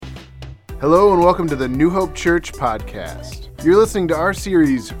Hello and welcome to the New Hope Church podcast. You're listening to our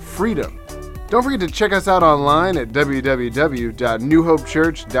series, Freedom. Don't forget to check us out online at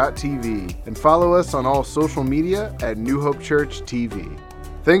www.newhopechurch.tv and follow us on all social media at New Hope Church TV.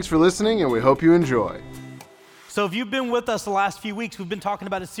 Thanks for listening and we hope you enjoy. So if you've been with us the last few weeks, we've been talking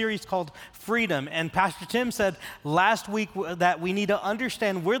about a series called Freedom. And Pastor Tim said last week that we need to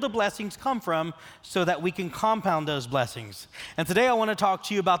understand where the blessings come from so that we can compound those blessings. And today I want to talk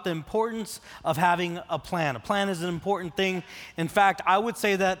to you about the importance of having a plan. A plan is an important thing. In fact, I would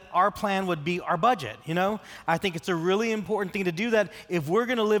say that our plan would be our budget, I think it's a really important thing to do that if we're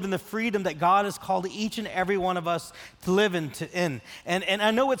going to live in the freedom that God has called each and every one of us to live in. And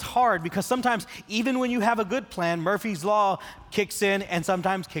I know it's hard because sometimes even when you have a good plan, Murphy's Law kicks in and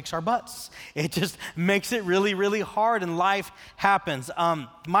sometimes kicks our butts. It just makes it really, really hard and life happens.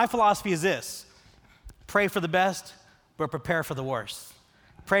 My philosophy is this: pray for the best, but prepare for the worst.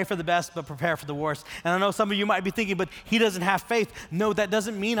 Pray for the best, but prepare for the worst. And I know some of you might be thinking, but he doesn't have faith. No, that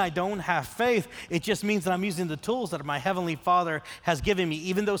doesn't mean I don't have faith. It just means that I'm using the tools that my Heavenly Father has given me,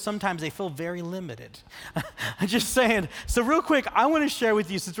 even though sometimes they feel very limited. I'm just saying. So real quick, I want to share with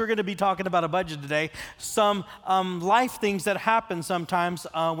you, since we're going to be talking about a budget today, some life things that happen sometimes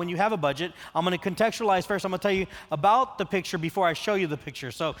when you have a budget. I'm going to contextualize first. I'm going to tell you about the picture before I show you the picture.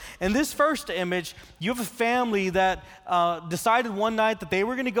 So in this first image, you have a family that decided one night that they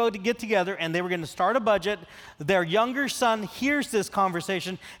were going to go to get together and they were going to start a budget. Their younger son hears this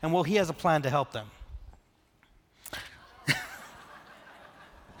conversation and he has a plan to help them.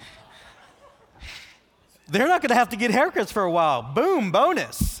 They're not going to have to get haircuts for a while. Boom,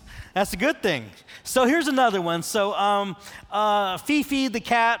 bonus. That's a good thing. So here's another one. So Fifi, the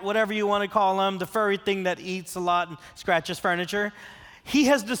cat, whatever you want to call him, the furry thing that eats a lot and scratches furniture, he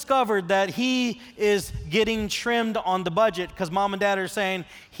has discovered that he is getting trimmed on the budget because mom and dad are saying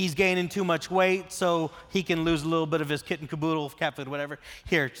he's gaining too much weight so he can lose a little bit of his kitten caboodle, cat food, whatever.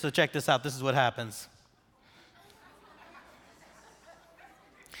 Here, so check this out. This is what happens.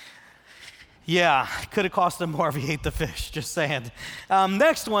 Yeah, could have cost him more if he ate the fish, just saying.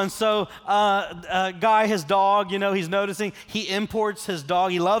 Next one, so guy, his dog, he's noticing he imports his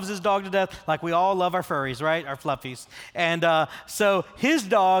dog. He loves his dog to death, like we all love our furries, right? Our fluffies. And so his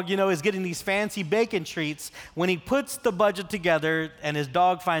dog, is getting these fancy bacon treats. When he puts the budget together and his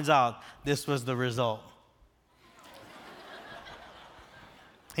dog finds out, this was the result.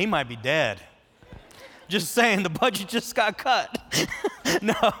 He might be dead. Just saying, the budget just got cut.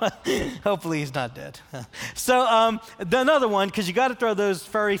 No, hopefully he's not dead. So another one, because you got to throw those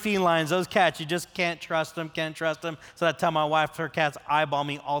furry felines, those cats, you just can't trust them. So I tell my wife, her cats eyeball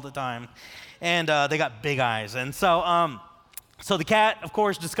me all the time. And they got big eyes. And so the cat, of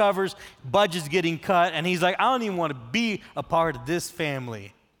course, discovers budget's getting cut. And he's like, I don't even want to be a part of this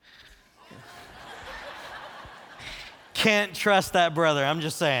family. Can't trust that brother, I'm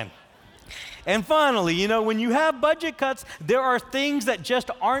just saying. And finally, when you have budget cuts, there are things that just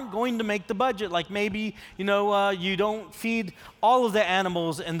aren't going to make the budget. Like maybe, you don't feed all of the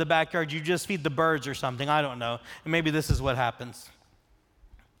animals in the backyard. You just feed the birds or something. I don't know. And maybe this is what happens.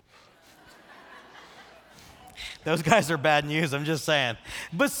 Those guys are bad news, I'm just saying.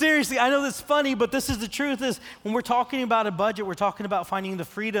 But seriously, I know that's funny, but this is the truth is when we're talking about a budget, we're talking about finding the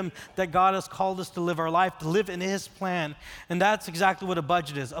freedom that God has called us to live our life, to live in His plan. And that's exactly what a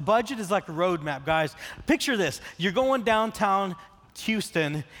budget is. A budget is like a roadmap, guys. Picture this. You're going downtown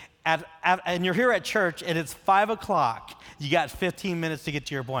Houston, and you're here at church, and it's 5 o'clock. You got 15 minutes to get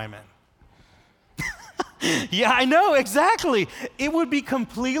to your appointment. Yeah, I know, exactly. It would be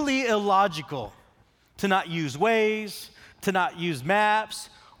completely illogical to not use Waze, to not use maps,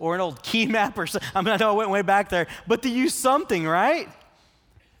 or an old key map or something. I know I went way back there, but to use something, right?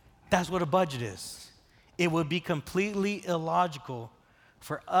 That's what a budget is. It would be completely illogical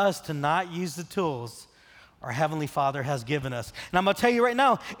for us to not use the tools our Heavenly Father has given us. And I'm going to tell you right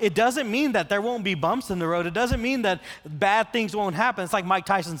now, it doesn't mean that there won't be bumps in the road. It doesn't mean that bad things won't happen. It's like Mike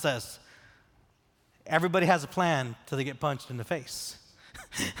Tyson says, everybody has a plan till they get punched in the face.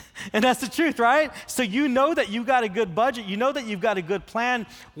 And that's the truth, right? So you know that you got a good budget. You know that you've got a good plan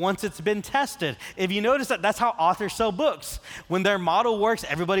once it's been tested. If you notice that's how authors sell books. When their model works,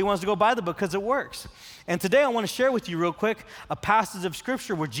 everybody wants to go buy the book because it works. And today I want to share with you real quick a passage of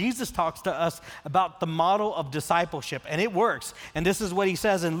scripture where Jesus talks to us about the model of discipleship, and it works. And this is what he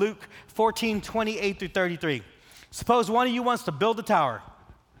says in Luke 14:28-33. Suppose one of you wants to build a tower.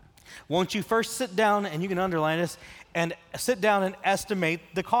 Won't you first sit down, and you can underline this, and sit down and estimate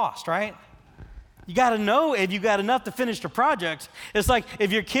the cost, right? You got to know if you got enough to finish the project. It's like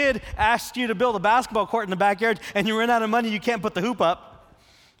if your kid asks you to build a basketball court in the backyard and you run out of money, you can't put the hoop up.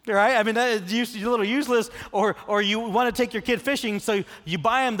 Right? I mean, that is a little useless. Or you want to take your kid fishing, so you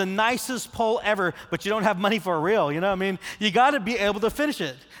buy him the nicest pole ever, but you don't have money for a reel. You know what I mean? You got to be able to finish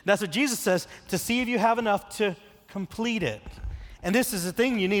it. That's what Jesus says, to see if you have enough to complete it. And this is the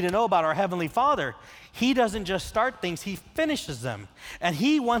thing you need to know about our Heavenly Father. He doesn't just start things, He finishes them. And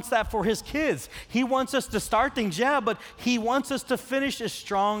He wants that for His kids. He wants us to start things, yeah, but He wants us to finish as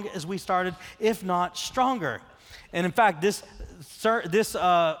strong as we started, if not stronger. And in fact, this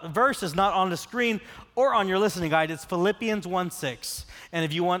verse is not on the screen or on your listening guide. It's Philippians 1:6. And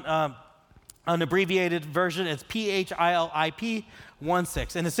if you want an abbreviated version, it's PHILIP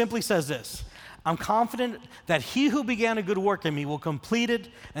 1:6. And it simply says this: I'm confident that He who began a good work in me will complete it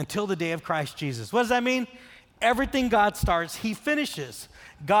until the day of Christ Jesus. What does that mean? Everything God starts, He finishes.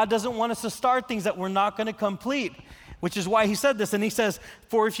 God doesn't want us to start things that we're not going to complete, which is why He said this. And He says,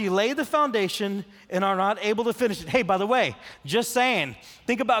 for if you lay the foundation and are not able to finish it. Hey, by the way, just saying,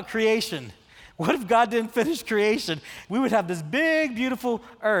 think about creation. What if God didn't finish creation? We would have this big, beautiful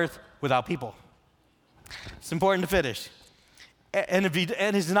earth without people. It's important to finish. And if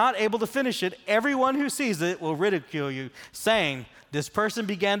He's not able to finish it, everyone who sees it will ridicule you, saying, this person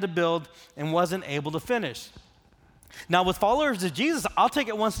began to build and wasn't able to finish. Now, with followers of Jesus, I'll take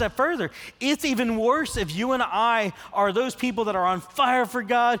it one step further. It's even worse if you and I are those people that are on fire for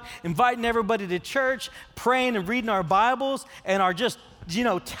God, inviting everybody to church, praying and reading our Bibles, and are just,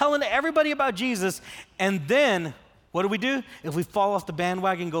 telling everybody about Jesus. And then, what do? If we fall off the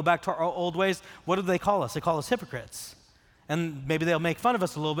bandwagon and go back to our old ways, what do they call us? They call us hypocrites. And maybe they'll make fun of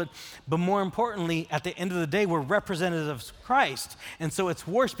us a little bit, but more importantly, at the end of the day, we're representatives of Christ. And so it's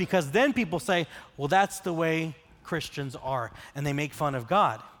worse because then people say, well, that's the way Christians are, and they make fun of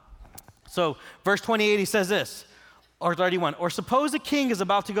God. So verse 28, he says this, or 31, or suppose a king is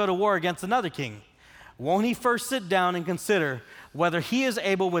about to go to war against another king. Won't he first sit down and consider whether he is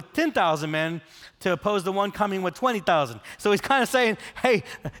able with 10,000 men to oppose the one coming with 20,000? So he's kind of saying, hey,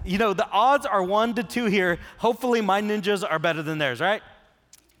 the odds are 1 to 2 here. Hopefully my ninjas are better than theirs, right?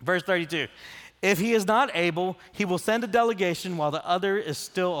 Verse 32. If he is not able, he will send a delegation while the other is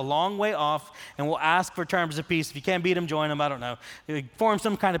still a long way off and will ask for terms of peace. If you can't beat him, join him. I don't know. Form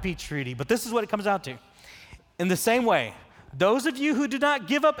some kind of peace treaty. But this is what it comes out to. In the same way, those of you who do not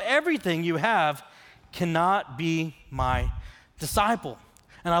give up everything you have cannot be my disciple.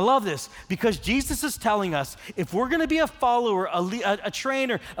 And I love this because Jesus is telling us if we're going to be a follower, a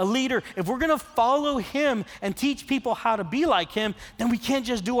trainer, a leader, if we're going to follow Him and teach people how to be like Him, then we can't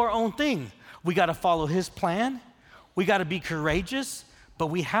just do our own thing. We got to follow His plan. We got to be courageous, but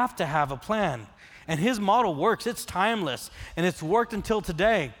we have to have a plan. And His model works. It's timeless, and it's worked until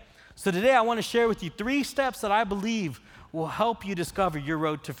today. So today I want to share with you 3 steps that I believe will help you discover your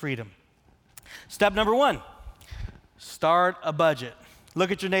road to freedom. Step number 1, start a budget.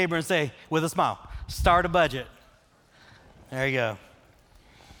 Look at your neighbor and say, with a smile, start a budget. There you go.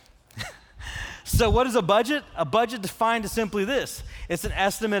 So what is a budget? A budget defined as simply this. It's an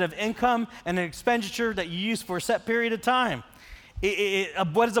estimate of income and an expenditure that you use for a set period of time.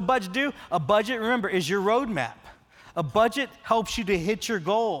 What does a budget do? A budget, remember, is your roadmap. A budget helps you to hit your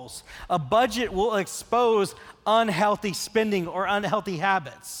goals. A budget will expose unhealthy spending or unhealthy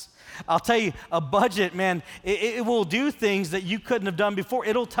habits. I'll tell you, a budget, man, it will do things that you couldn't have done before.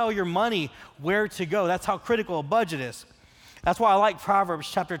 It'll tell your money where to go. That's how critical a budget is. That's why I like Proverbs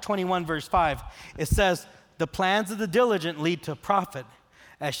chapter 21, verse 5. It says, the plans of the diligent lead to profit,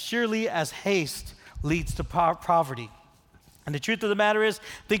 as surely as haste leads to poverty. And the truth of the matter is,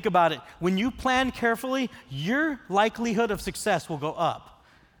 think about it. When you plan carefully, your likelihood of success will go up.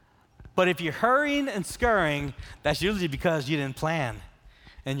 But if you're hurrying and scurrying, that's usually because you didn't plan.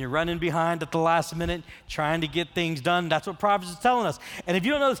 And you're running behind at the last minute, trying to get things done. That's what Proverbs is telling us. And if you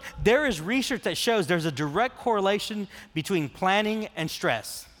don't know this, there is research that shows there's a direct correlation between planning and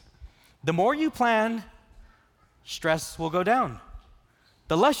stress. The more you plan, stress will go down.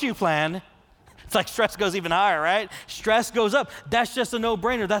 The less you plan, it's like stress goes even higher, right? Stress goes up. That's just a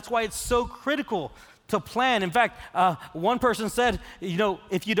no-brainer. That's why it's so critical to plan. In fact, one person said,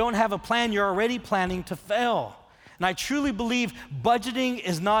 if you don't have a plan, you're already planning to fail. And I truly believe budgeting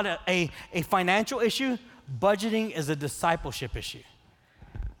is not a financial issue. Budgeting is a discipleship issue.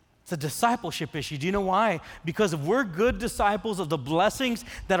 It's a discipleship issue. Do you know why? Because if we're good disciples of the blessings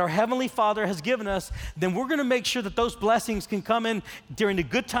that our Heavenly Father has given us, then we're going to make sure that those blessings can come in during the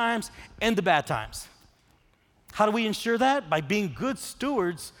good times and the bad times. How do we ensure that? By being good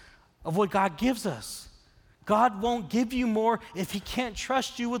stewards of what God gives us. God won't give you more if He can't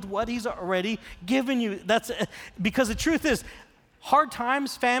trust you with what He's already given you. That's because the truth is, hard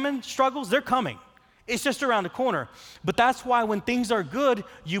times, famine, struggles, they're coming. It's just around the corner. But that's why when things are good,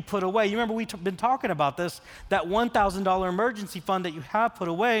 you put away. You remember we've been talking about this, that $1,000 emergency fund that you have put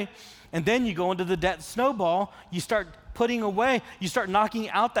away, and then you go into the debt snowball, you start putting away, you start knocking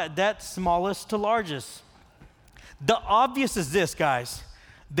out that debt, smallest to largest. The obvious is this, guys.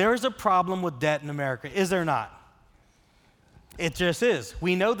 There's a problem with debt in America, is there not? It just is.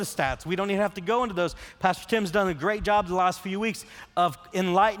 We know the stats. We don't even have to go into those. Pastor Tim's done a great job the last few weeks of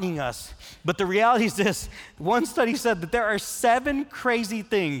enlightening us. But the reality is this. One study said that there are 7 crazy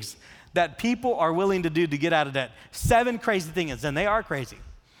things that people are willing to do to get out of debt. 7 crazy things, and they are crazy.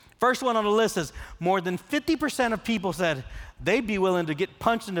 First one on the list is more than 50% of people said they'd be willing to get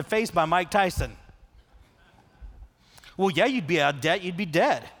punched in the face by Mike Tyson. Well, yeah, you'd be out of debt. You'd be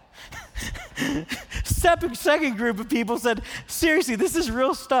dead. Second group of people said, seriously, this is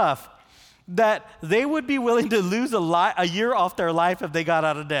real stuff, that they would be willing to lose a year off their life if they got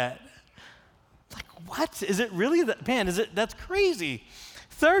out of debt. Like, what? Is it really that? Man, that's crazy.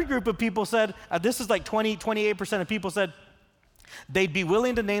 Third group of people said, this is like 28% of people said they'd be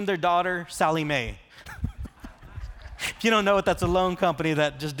willing to name their daughter Sally Mae. If you don't know it, that's a loan company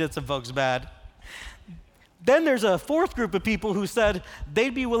that just did some folks bad. Then there's a fourth group of people who said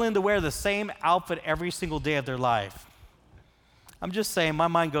they'd be willing to wear the same outfit every single day of their life. I'm just saying, my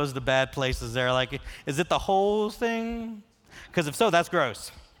mind goes to bad places there. Like, is it the whole thing? Because if so, that's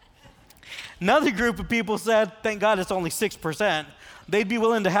gross. Another group of people said, thank God it's only 6%, they'd be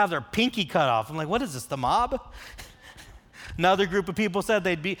willing to have their pinky cut off. I'm like, what is this, the mob? Another group of people said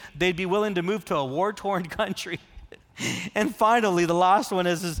they'd be willing to move to a war-torn country. And finally, the last one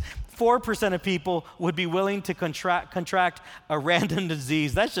is 4% of people would be willing to contract a random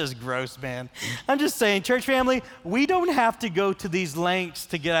disease. That's just gross, man. I'm just saying, church family, we don't have to go to these lengths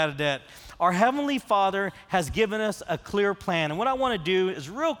to get out of debt. Our Heavenly Father has given us a clear plan. And what I want to do is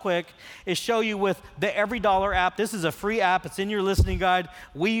real quick is show you with the Every Dollar app. This is a free app. It's in your listening guide.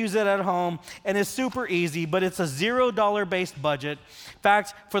 We use it at home. And it's super easy, but it's a $0 based budget. In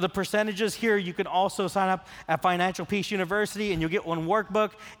fact, for the percentages here, you can also sign up at Financial Peace University and you'll get one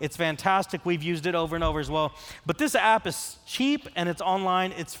workbook. It's fantastic. We've used it over and over as well. But this app is cheap and it's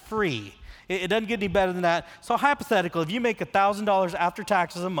online. It's free. It doesn't get any better than that. So hypothetical, if you make $1,000 after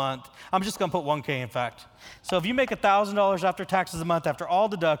taxes a month, I'm just going to put 1K in fact. So if you make $1,000 after taxes a month, after all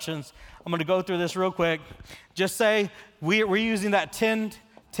deductions, I'm going to go through this real quick. Just say we're using that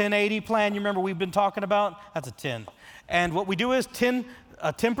 1080 plan you remember we've been talking about. That's a 10. And what we do is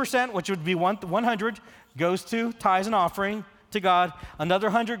 10%, which would be 100, goes to tithes and offering to God. Another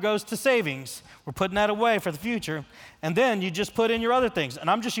 100 goes to savings. We're putting that away for the future. And then you just put in your other things. And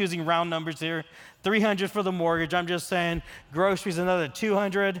I'm just using round numbers here. 300 for the mortgage. I'm just saying groceries, another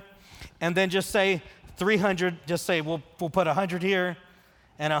 200. And then just say 300. Just say we'll put 100 here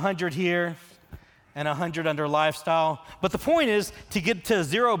and 100 here and 100 under lifestyle. But the point is to get to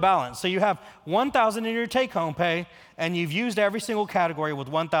zero balance. So you have $1,000 in your take-home pay, and you've used every single category with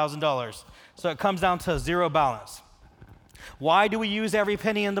 $1,000. So it comes down to zero balance. Why do we use every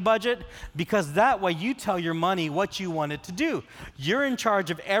penny in the budget? Because that way you tell your money what you want it to do. You're in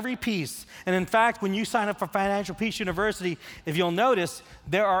charge of every piece. And in fact, when you sign up for Financial Peace University, if you'll notice,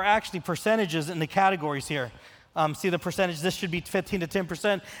 there are actually percentages in the categories here. See the percentage? This should be 15 to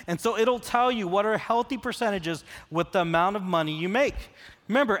 10%. And so it'll tell you what are healthy percentages with the amount of money you make.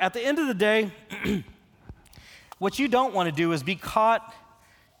 Remember, at the end of the day, what you don't want to do is be caught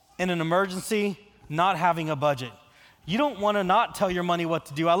in an emergency not having a budget. You don't want to not tell your money what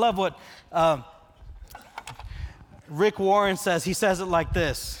to do. I love what Rick Warren says. He says it like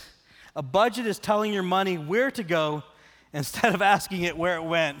this. A budget is telling your money where to go instead of asking it where it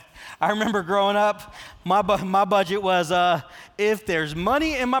went. I remember growing up, my budget was, if there's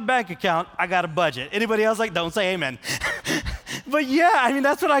money in my bank account, I got a budget. Anybody else like, don't say amen. But yeah, I mean,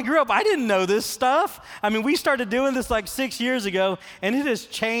 that's when I grew up. I didn't know this stuff. I mean, we started doing this like 6 years ago, and it has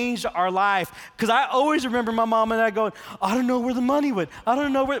changed our life. Because I always remember my mom and I going, I don't know where the money went. I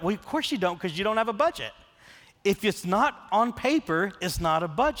don't know where. Well, of course you don't, because you don't have a budget. If it's not on paper, it's not a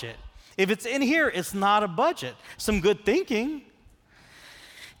budget. If it's in here, it's not a budget. Some good thinking.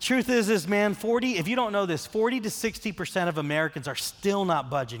 Truth is, man, if you don't know this, 40 to 60% of Americans are still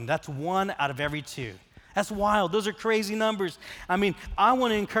not budgeting. That's 1 out of every 2. That's wild. Those are crazy numbers. I mean, I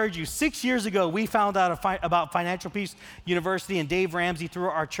want to encourage you. 6 years ago, we found out about Financial Peace University and Dave Ramsey through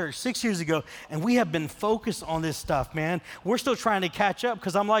our church 6 years ago, and we have been focused on this stuff, man. We're still trying to catch up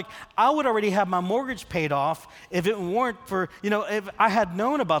because I'm like, I would already have my mortgage paid off if it weren't for, if I had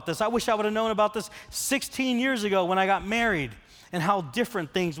known about this. I wish I would have known about this 16 years ago when I got married. and how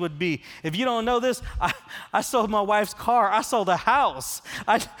different things would be. If you don't know this, I sold my wife's car. I sold a house.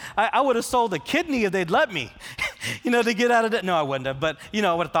 I would have sold a kidney if they'd let me, to get out of debt. No, I wouldn't have, but,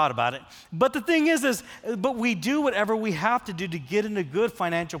 I would have thought about it. But the thing is, but we do whatever we have to do to get in a good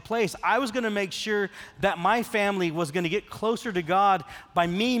financial place. I was going to make sure that my family was going to get closer to God by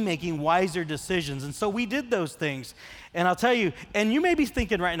me making wiser decisions. And so we did those things. And I'll tell you, and you may be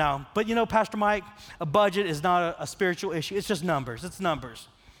thinking right now, but Pastor Mike, a budget is not a spiritual issue. It's just numbers. It's numbers.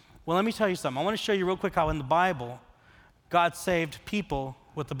 Well, let me tell you something. I want to show you real quick how in the Bible, God saved people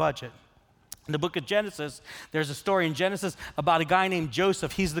with the budget. In the book of Genesis, there's a story in Genesis about a guy named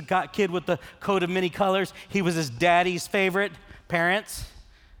Joseph. He's the kid with the coat of many colors. He was his daddy's favorite. Parents,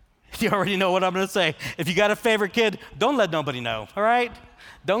 you already know what I'm going to say. If you got a favorite kid, don't let nobody know, all right?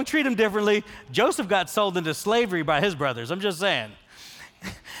 Don't treat him differently. Joseph got sold into slavery by his brothers. I'm just saying.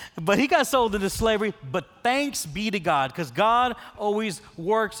 But he got sold into slavery, but thanks be to God, because God always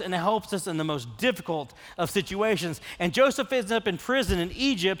works and helps us in the most difficult of situations. And Joseph ends up in prison in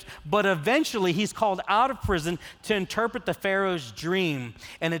Egypt, but eventually he's called out of prison to interpret the Pharaoh's dream.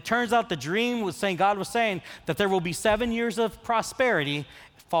 And it turns out the dream was saying, God was saying that there will be 7 years of prosperity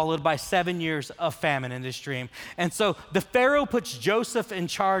followed by 7 years of famine in this dream. And so the Pharaoh puts Joseph in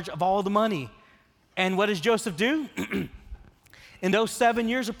charge of all the money. And what does Joseph do? In those 7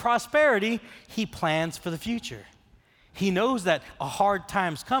 years of prosperity, he plans for the future. He knows that a hard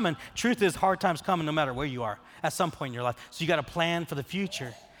time's coming. Truth is, hard time's coming no matter where you are at some point in your life. So you got to plan for the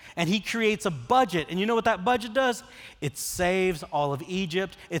future. And he creates a budget. And you know what that budget does? It saves all of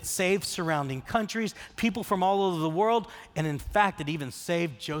Egypt. It saves surrounding countries, people from all over the world. And in fact, it even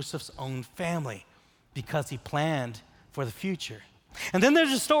saved Joseph's own family because he planned for the future. And then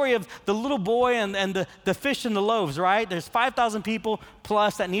there's a story of the little boy and the fish and the loaves, right? There's 5,000 people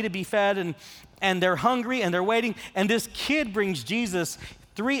plus that need to be fed, and they're hungry and they're waiting. And this kid brings Jesus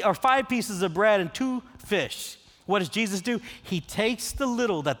 3 or 5 pieces of bread and 2 fish. What does Jesus do? He takes the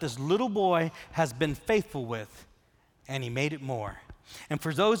little that this little boy has been faithful with, and he made it more. And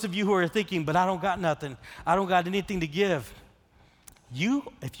for those of you who are thinking, but I don't got nothing, I don't got anything to give,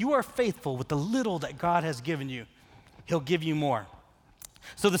 if you are faithful with the little that God has given you, he'll give you more.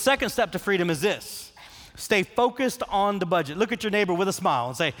 So the second step to freedom is this: stay focused on the budget. Look at your neighbor with a smile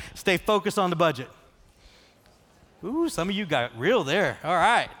and say, stay focused on the budget. Ooh, some of you got real there. All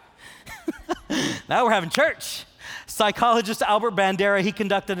right. Now we're having church. Psychologist Albert Bandera, he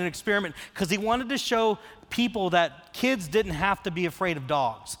conducted an experiment because he wanted to show people that kids didn't have to be afraid of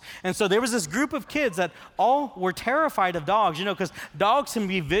dogs. And so there was this group of kids that all were terrified of dogs, because dogs can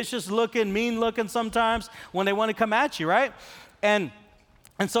be vicious looking, mean looking sometimes when they want to come at you, right? And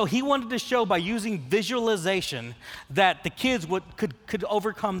so he wanted to show by using visualization that the kids could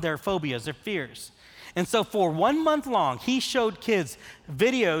overcome their phobias, their fears. And so for 1 month long, he showed kids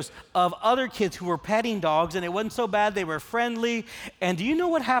videos of other kids who were petting dogs, and it wasn't so bad. They were friendly. And do you know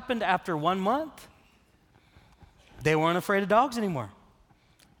what happened after 1 month? They weren't afraid of dogs anymore.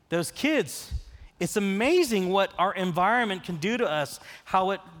 Those kids, it's amazing what our environment can do to us, how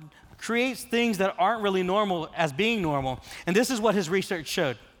it creates things that aren't really normal as being normal. And this is what his research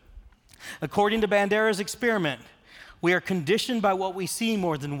showed. According to Bandera's experiment, we are conditioned by what we see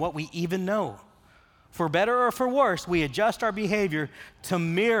more than what we even know. For better or for worse, we adjust our behavior to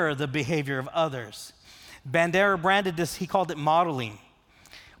mirror the behavior of others. Bandera branded this, he called it modeling.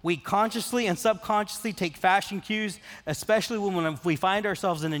 We consciously and subconsciously take fashion cues, especially when we find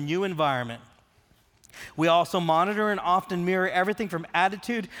ourselves in a new environment. We also monitor and often mirror everything from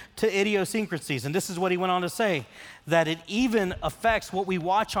attitude to idiosyncrasies. And this is what he went on to say, that it even affects what we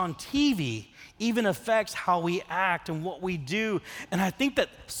watch on TV, even affects how we act and what we do. And I think that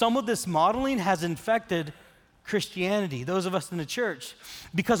some of this modeling has infected Christianity, those of us in the church,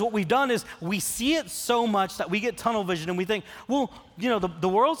 because what we've done is we see it so much that we get tunnel vision and we think, well, the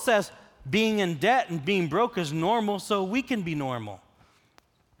world says being in debt and being broke is normal, so we can be normal.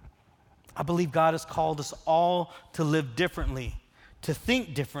 I believe God has called us all to live differently, to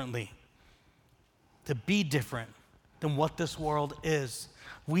think differently, to be different than what this world is.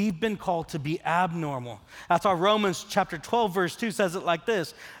 We've been called to be abnormal. That's why Romans chapter 12, verse 2 says it like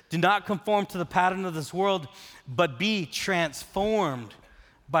this: do not conform to the pattern of this world, but be transformed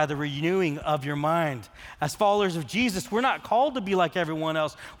by the renewing of your mind. As followers of Jesus, we're not called to be like everyone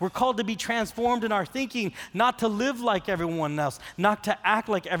else. We're called to be transformed in our thinking, not to live like everyone else, not to act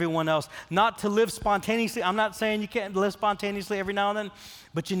like everyone else, not to live spontaneously. I'm not saying you can't live spontaneously every now and then,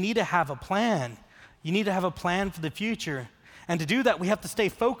 but you need to have a plan. You need to have a plan for the future. And to do that, we have to stay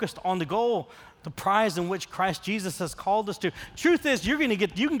focused on the goal, the prize in which Christ Jesus has called us to. Truth is, you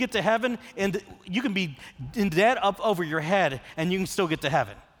can get to heaven and you can be in debt up over your head and you can still get to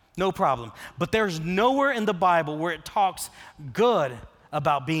heaven. No problem. But there's nowhere in the Bible where it talks good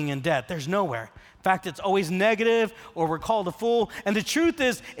about being in debt. There's nowhere. In fact, it's always negative or we're called a fool. And the truth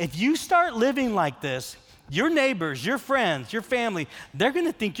is, if you start living like this, your neighbors, your friends, your family, they're going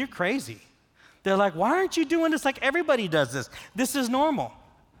to think you're crazy. They're like, why aren't you doing this like everybody does this? This is normal.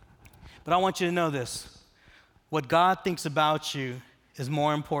 But I want you to know this. What God thinks about you is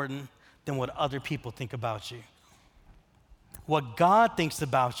more important than what other people think about you. What God thinks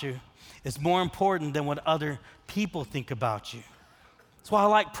about you is more important than what other people think about you. That's why I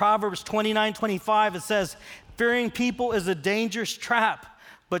like Proverbs 29:25. It says, fearing people is a dangerous trap,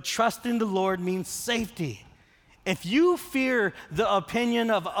 but trusting the Lord means safety. If you fear the opinion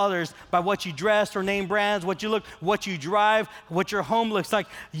of others by what you dress or name brands, what you look, what you drive, what your home looks like,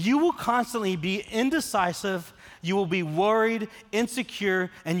 you will constantly be indecisive, you will be worried, insecure,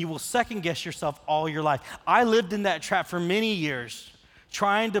 and you will second guess yourself all your life. I lived in that trap for many years.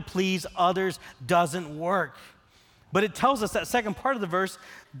 Trying to please others doesn't work. But it tells us that second part of the verse,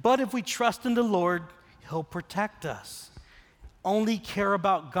 but if we trust in the Lord, He'll protect us. Only care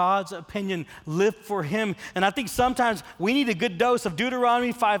about God's opinion, live for Him. And I think sometimes we need a good dose of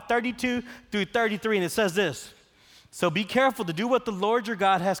Deuteronomy 5:32 through 33, and it says this, so be careful to do what the Lord your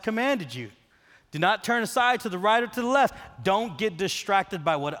God has commanded you. Do not turn aside to the right or to the left. Don't get distracted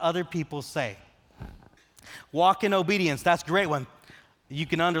by what other people say. Walk in obedience. That's a great one. You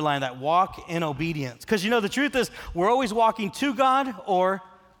can underline that. Walk in obedience. Because the truth is, we're always walking to God or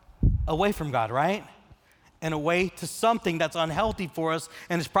away from God, right? And away to something that's unhealthy for us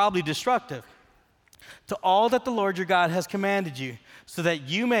and is probably destructive. To all that the Lord your God has commanded you, so that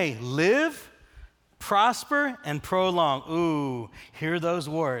you may live, prosper, and prolong. Ooh, hear those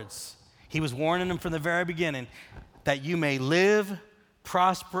words. He was warning them from the very beginning, that you may live,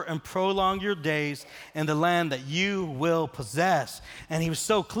 prosper, and prolong your days in the land that you will possess. And he was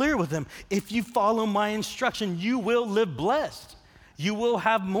so clear with them, if you follow my instruction, you will live blessed. You will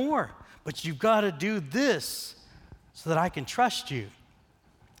have more. But you've got to do this so that I can trust you.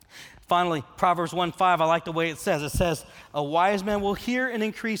 Finally, Proverbs 1:5, I like the way it says. It says, a wise man will hear and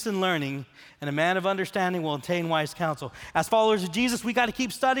increase in learning, and a man of understanding will attain wise counsel. As followers of Jesus, we got to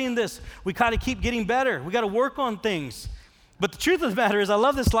keep studying this. We got to keep getting better. We got to work on things. But the truth of the matter is, I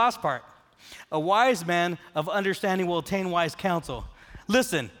love this last part. A wise man of understanding will attain wise counsel.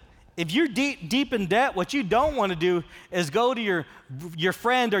 Listen, if you're deep in debt, what you don't want to do is go to your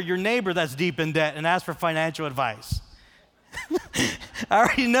friend or your neighbor that's deep in debt and ask for financial advice. I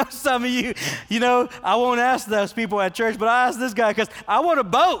already know some of you, I won't ask those people at church, but I asked this guy because I want a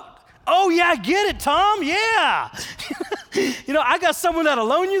boat. Oh, yeah, I get it, Tom. Yeah. I got someone that'll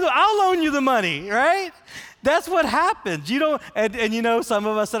loan you. I'll loan you the money, right? That's what happens. And some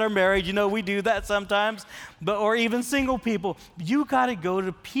of us that are married, we do that sometimes, or even single people. You got to go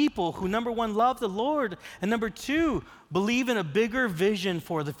to people who, number one, love the Lord, and number two, believe in a bigger vision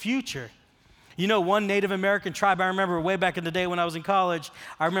for the future. One Native American tribe, I remember way back in the day when I was in college,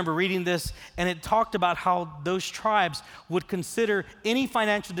 I remember reading this, and it talked about how those tribes would consider any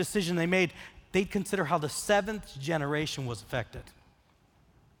financial decision they made, they'd consider how the seventh generation was affected.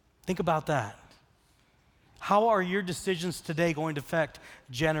 Think about that. How are your decisions today going to affect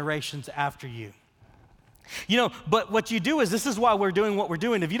generations after you? But what you do is, this is why we're doing what we're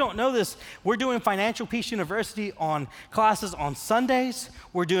doing. If you don't know this, we're doing Financial Peace University on classes on Sundays,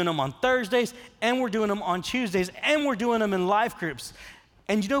 we're doing them on Thursdays, and we're doing them on Tuesdays, and we're doing them in life groups.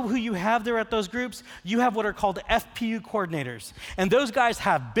 And you know who you have there at those groups? You have what are called FPU coordinators. And those guys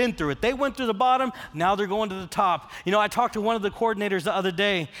have been through it. They went through the bottom, now they're going to the top. I talked to one of the coordinators the other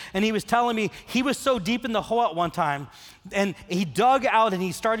day, and he was telling me he was so deep in the hole at one time, and he dug out and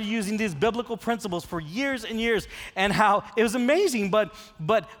he started using these biblical principles for years and years, and how it was amazing. But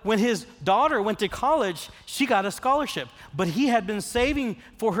when his daughter went to college, she got a scholarship. But he had been saving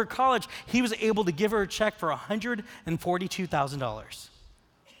for her college. He was able to give her a check for $142,000.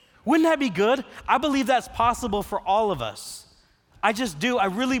 Wouldn't that be good? I believe that's possible for all of us. I just do. I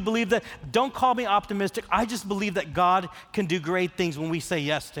really believe that. Don't call me optimistic. I just believe that God can do great things when we say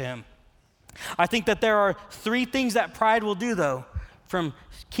yes to Him. I think that there are 3 things that pride will do, though, from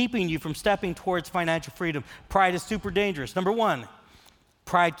keeping you from stepping towards financial freedom. Pride is super dangerous. Number 1,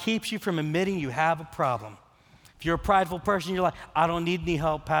 pride keeps you from admitting you have a problem. If you're a prideful person, you're like, I don't need any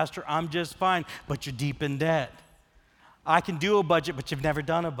help, Pastor. I'm just fine. But you're deep in debt. I can do a budget, but you've never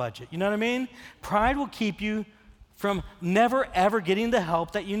done a budget. You know what I mean? Pride will keep you from never, ever getting the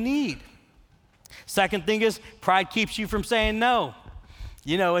help that you need. Second thing is pride keeps you from saying no.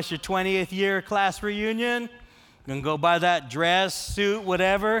 You know, it's your 20th year class reunion. You're going to go buy that dress, suit,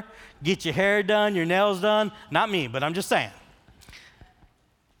 whatever, get your hair done, your nails done. Not me, but I'm just saying.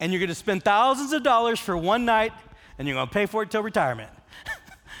 And you're going to spend thousands of dollars for one night, and you're going to pay for it till retirement.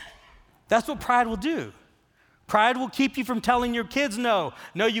 That's what pride will do. Pride will keep you from telling your kids no.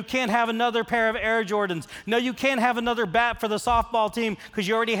 No, you can't have another pair of Air Jordans. No, you can't have another bat for the softball team because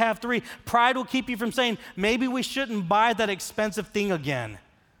you already have 3. Pride will keep you from saying, maybe we shouldn't buy that expensive thing again.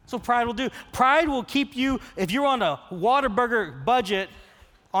 That's what pride will do. Pride will keep you, if you're on a Whataburger budget,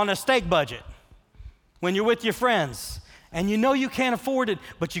 on a steak budget, when you're with your friends, and you know you can't afford it,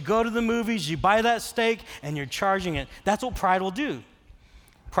 but you go to the movies, you buy that steak, and you're charging it. That's what pride will do.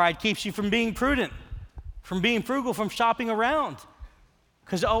 Pride keeps you from being prudent, from being frugal, from shopping around.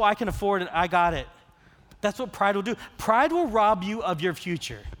 Because, I can afford it, I got it. That's what pride will do. Pride will rob you of your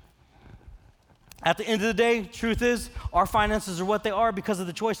future. At the end of the day, truth is, our finances are what they are because of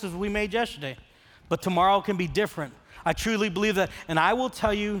the choices we made yesterday. But tomorrow can be different. I truly believe that. And I will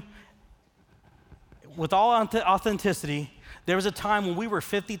tell you, with all authenticity, there was a time when we were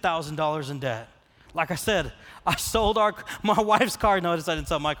 $50,000 in debt. Like I said, I sold my wife's car. Notice I didn't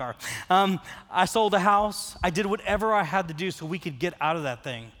sell my car. I sold a house. I did whatever I had to do so we could get out of that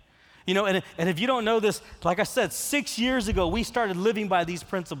thing. You know, and if you don't know this, like I said, 6 years ago, we started living by these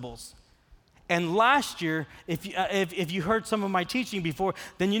principles. And last year, if you heard some of my teaching before,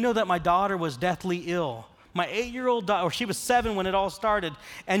 then you know that my daughter was deathly ill. My 8-year-old daughter, or she was 7 when it all started.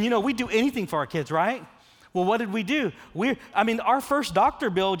 And you know, we do anything for our kids, right? Well, what did we do? Our first doctor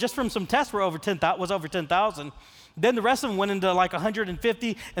bill just from some tests was over $10,000. Then the rest of them went into like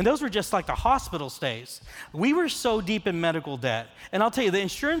 150, and those were just like the hospital stays. We were so deep in medical debt. And I'll tell you, the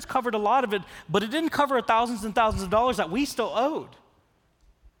insurance covered a lot of it, but it didn't cover thousands and thousands of dollars that we still owed.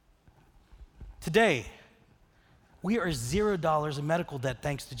 Today, we are $0 in medical debt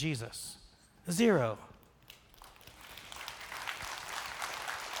thanks to Jesus. 0.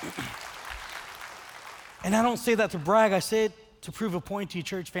 And I don't say that to brag, I say it to prove a point to you,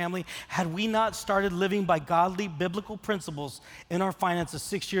 church family. Had we not started living by godly biblical principles in our finances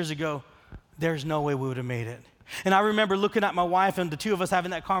 6 years ago, there's no way we would have made it. And I remember looking at my wife and the two of us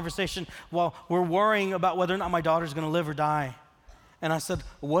having that conversation while we're worrying about whether or not my daughter's going to live or die. And I said,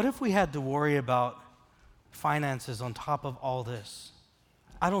 what if we had to worry about finances on top of all this?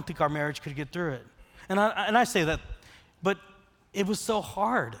 I don't think our marriage could get through it. And I say that, but it was so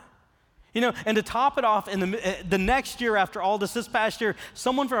hard. You know, and to top it off, in the next year after all this past year,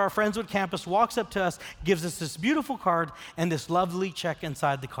 someone from our Friendswood campus walks up to us, gives us this beautiful card and this lovely check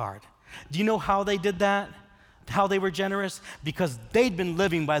inside the card. Do you know how they did that? How they were generous? Because they'd been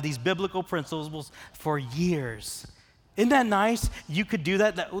living by these biblical principles for years. Isn't that nice? You could do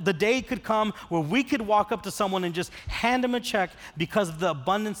that. The day could come where we could walk up to someone and just hand them a check because of the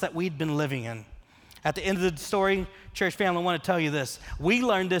abundance that we'd been living in. At the end of the story, church family, I want to tell you this. We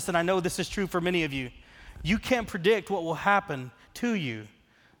learned this, and I know this is true for many of you. You can't predict what will happen to you,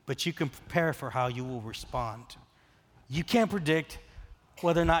 but you can prepare for how you will respond. You can't predict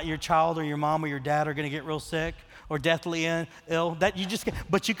whether or not your child or your mom or your dad are going to get real sick or deathly ill.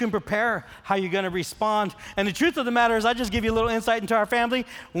 But you can prepare how you're going to respond. And the truth of the matter is, I just give you a little insight into our family.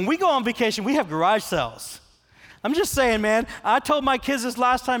 When we go on vacation, we have garage sales. I'm just saying, man, I told my kids this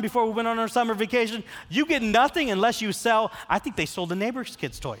last time before we went on our summer vacation, you get nothing unless you sell. I think they sold the neighbor's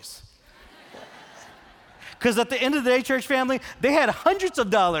kids' toys. Because at the end of the day, church family, they had hundreds of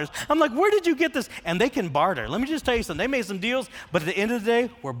dollars. I'm like, where did you get this? And they can barter. Let me just tell you something. They made some deals, but at the end of the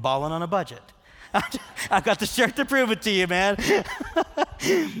day, we're balling on a budget. I got the shirt to prove it to you, man.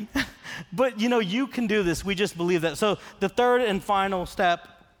 But, you know, you can do this. We just believe that. So the third and final step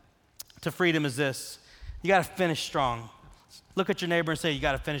to freedom is this. You got to finish strong. Look at your neighbor and say, you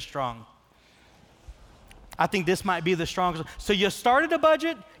got to finish strong. I think this might be the strongest. So you started a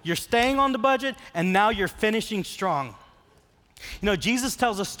budget, you're staying on the budget, and now you're finishing strong. You know, Jesus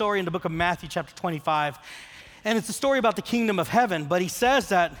tells a story in the book of Matthew chapter 25, and it's a story about the kingdom of heaven, but he says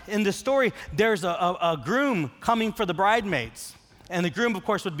that in this story, there's a groom coming for the bridesmaids. And the groom, of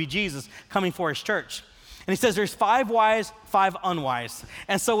course, would be Jesus coming for his church. And he says there's 5 wise, 5 unwise.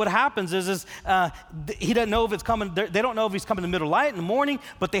 And so what happens is he doesn't know if it's coming. They don't know if he's coming in the middle of the night, in the morning,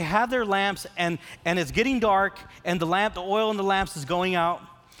 but they have their lamps, and it's getting dark, and the oil in the lamps is going out,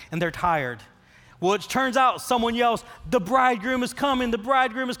 and they're tired. Well, it turns out someone yells, the bridegroom is coming, the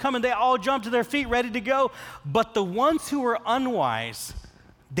bridegroom is coming. They all jump to their feet, ready to go. But the ones who were unwise,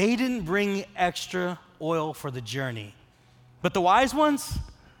 they didn't bring extra oil for the journey. But the wise ones,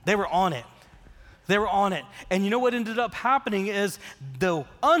 they were on it. They were on it. And you know what ended up happening is the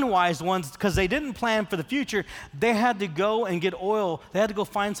unwise ones, because they didn't plan for the future, they had to go and get oil. They had to go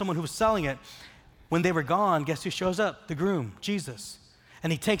find someone who was selling it. When they were gone, guess who shows up? The groom, Jesus.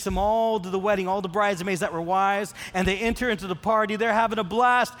 And he takes them all to the wedding, all the bridesmaids that were wise, and they enter into the party. They're having a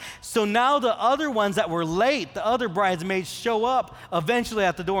blast. So now the other ones that were late, the other bridesmaids, show up eventually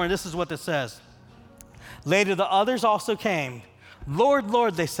at the door, and this is what this says. Later, the others also came. Lord,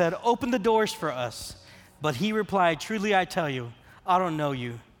 Lord, they said, open the doors for us. But he replied, truly I tell you, I don't know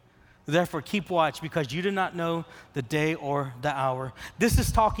you. Therefore, keep watch, because you do not know the day or the hour. This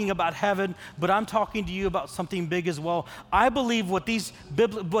is talking about heaven, but I'm talking to you about something big as well. I believe what these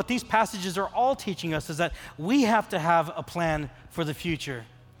passages are all teaching us is that we have to have a plan for the future.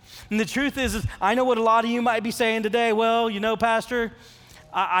 And the truth is I know what a lot of you might be saying today. Well, you know, Pastor,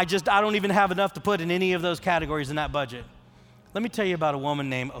 I don't even have enough to put in any of those categories in that budget. Let me tell you about a woman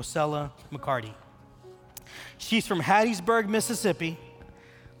named Osella McCarty. She's from Hattiesburg, Mississippi.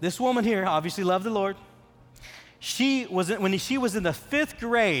 This woman here obviously loved the Lord. When she was in the 5th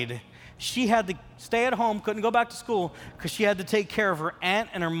grade, she had to stay at home, couldn't go back to school because she had to take care of her aunt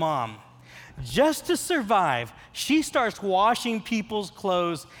and her mom. Just to survive, she starts washing people's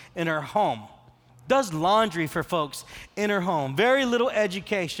clothes in her home, does laundry for folks in her home. Very little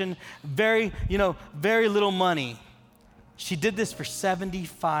education, very little money. She did this for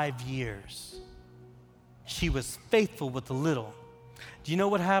 75 years. She was faithful with the little. Do you know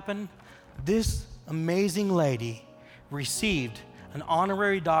what happened? This amazing lady received an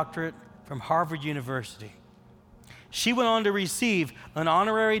honorary doctorate from Harvard University. She went on to receive an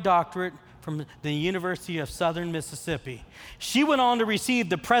honorary doctorate from the University of Southern Mississippi. She went on to receive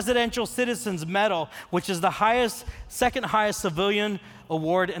the Presidential Citizens Medal, which is the second highest civilian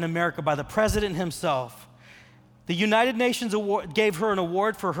award in America by the president himself. The United Nations gave her an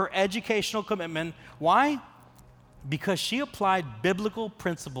award for her educational commitment. Why? Because she applied biblical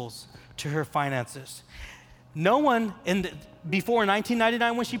principles to her finances. No one, before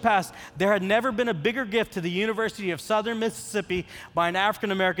 1999 when she passed, there had never been a bigger gift to the University of Southern Mississippi by an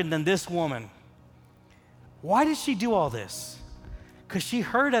African American than this woman. Why did she do all this? Because she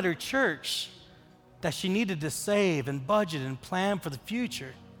heard at her church that she needed to save and budget and plan for the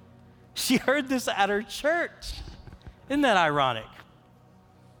future. She heard this at her church. Isn't that ironic?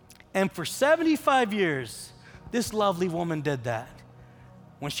 And for 75 years, this lovely woman did that.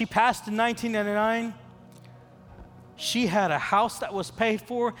 When she passed in 1999, she had a house that was paid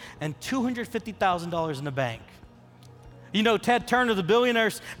for and $250,000 in the bank. You know, Ted Turner, the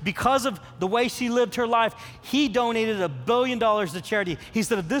billionaire, because of the way she lived her life, he donated $1 billion to charity. He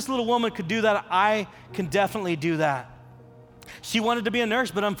said, if this little woman could do that, I can definitely do that. She wanted to be a nurse,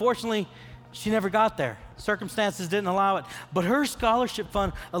 but unfortunately, she never got there. Circumstances didn't allow it. But her scholarship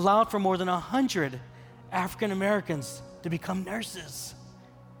fund allowed for more than 100 African Americans to become nurses.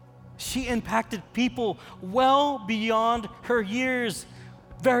 She impacted people well beyond her years.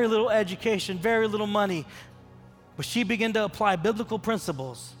 Very little education, very little money. But she began to apply biblical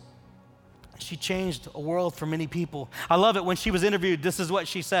principles. She changed a world for many people. I love it when she was interviewed. This is what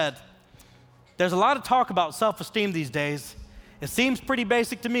she said. There's a lot of talk about self-esteem these days. It seems pretty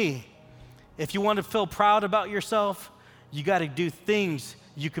basic to me. If you want to feel proud about yourself, you got to do things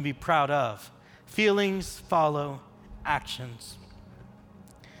you can be proud of. Feelings follow actions.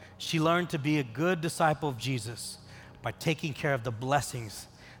 She learned to be a good disciple of Jesus by taking care of the blessings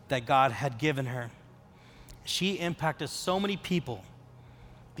that God had given her. She impacted so many people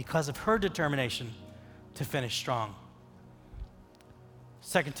because of her determination to finish strong.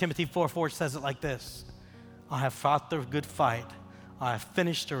 2 Timothy 4:4 says it like this: I have fought the good fight. I have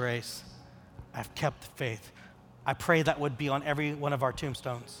finished the race. I have kept the faith. I pray that would be on every one of our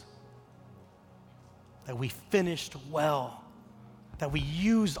tombstones. That we finished well. That we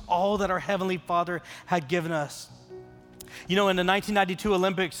used all that our Heavenly Father had given us. You know, in the 1992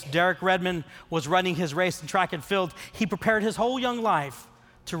 Olympics, Derek Redmond was running his race in track and field. He prepared his whole young life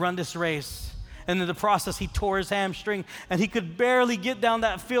to run this race. And in the process, he tore his hamstring, and he could barely get down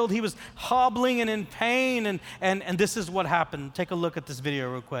that field. He was hobbling and in pain, and this is what happened. Take a look at this video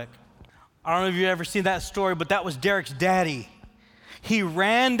real quick. I don't know if you've ever seen that story, but that was Derek's daddy. He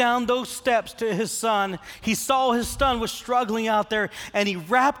ran down those steps to his son. He saw his son was struggling out there, and he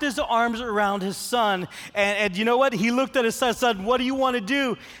wrapped his arms around his son. And you know what? He looked at his son and said, what do you want to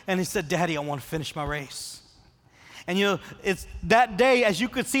do? And he said, Daddy, I want to finish my race. And you know, it's that day, as you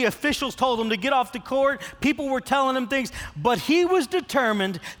could see, officials told him to get off the court. People were telling him things, but he was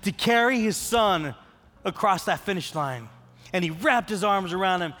determined to carry his son across that finish line. And he wrapped his arms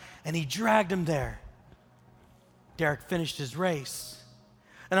around him, and he dragged him there. Derek finished his race.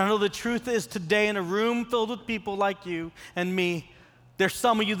 And I know the truth is today in a room filled with people like you and me, there's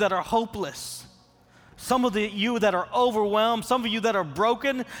some of you that are hopeless. Some of you that are overwhelmed, some of you that are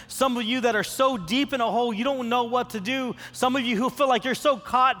broken, some of you that are so deep in a hole you don't know what to do, some of you who feel like you're so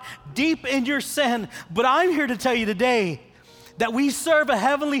caught deep in your sin. But I'm here to tell you today that we serve a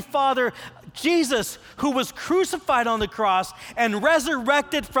heavenly Father, Jesus, who was crucified on the cross and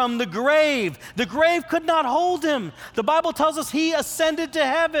resurrected from the grave. The grave could not hold him. The Bible tells us he ascended to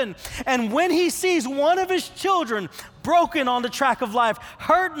heaven. And when he sees one of his children broken on the track of life,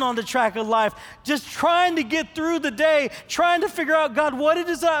 hurting on the track of life, just trying to get through the day, trying to figure out, God, what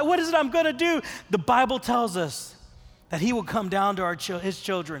is it I'm going to do? The Bible tells us that he will come down to his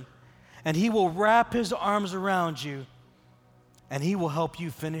children, and he will wrap his arms around you, and he will help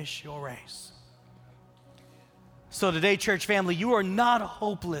you finish your race. So today, church family, you are not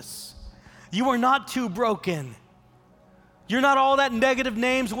hopeless. You are not too broken. You're not all that negative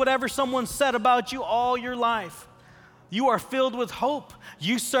names, whatever someone said about you all your life. You are filled with hope.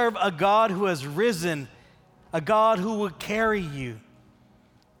 You serve a God who has risen, a God who will carry you.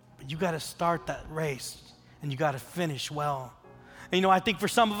 But you got to start that race, and you got to finish well. And I think for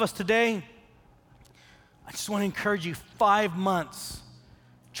some of us today, I just want to encourage you, 5 months.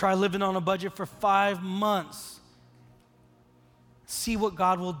 Try living on a budget for 5 months. See what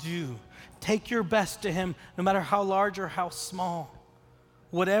God will do. Take your best to him, no matter how large or how small.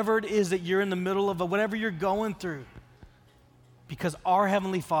 Whatever it is that you're in the middle of, whatever you're going through. Because our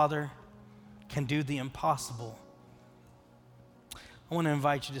Heavenly Father can do the impossible. I want to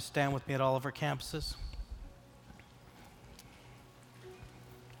invite you to stand with me at all of our campuses.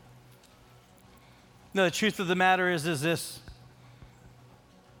 No, the truth of the matter is this.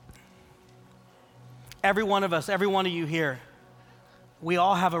 Every one of us, every one of you here, we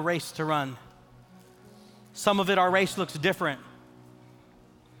all have a race to run. Some of it, our race looks different.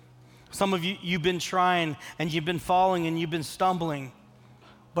 Some of you, you've been trying and you've been falling and you've been stumbling.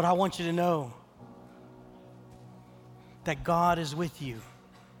 But I want you to know that God is with you.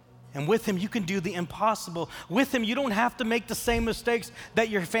 And with him, you can do the impossible. With him, you don't have to make the same mistakes that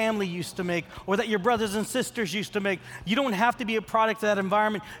your family used to make or that your brothers and sisters used to make. You don't have to be a product of that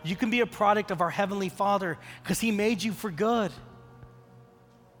environment. You can be a product of our Heavenly Father because he made you for good.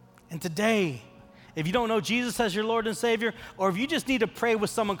 And today, if you don't know Jesus as your Lord and Savior, or if you just need to pray with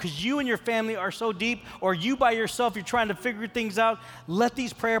someone because you and your family are so deep, or you by yourself, you're trying to figure things out, let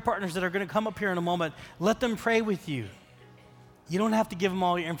these prayer partners that are going to come up here in a moment, let them pray with you. You don't have to give them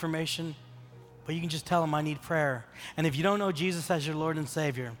all your information, but you can just tell them, I need prayer. And if you don't know Jesus as your Lord and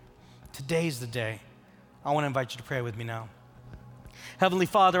Savior, today's the day. I want to invite you to pray with me now. Heavenly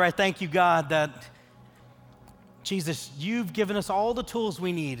Father, I thank you, God, that, Jesus, you've given us all the tools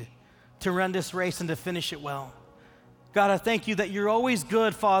we need to run this race and to finish it well. God, I thank you that you're always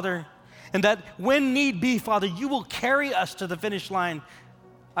good, Father, and that when need be, Father, you will carry us to the finish line.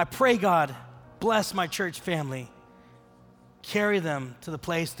 I pray, God, bless my church family. Carry them to the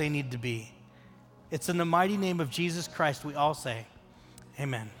place they need to be. It's in the mighty name of Jesus Christ we all say,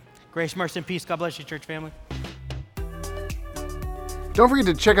 amen. Grace, mercy, and peace. God bless you, church family. Don't forget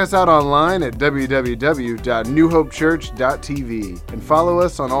to check us out online at www.newhopechurch.tv and follow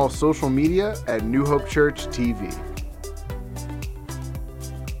us on all social media at New Hope Church TV.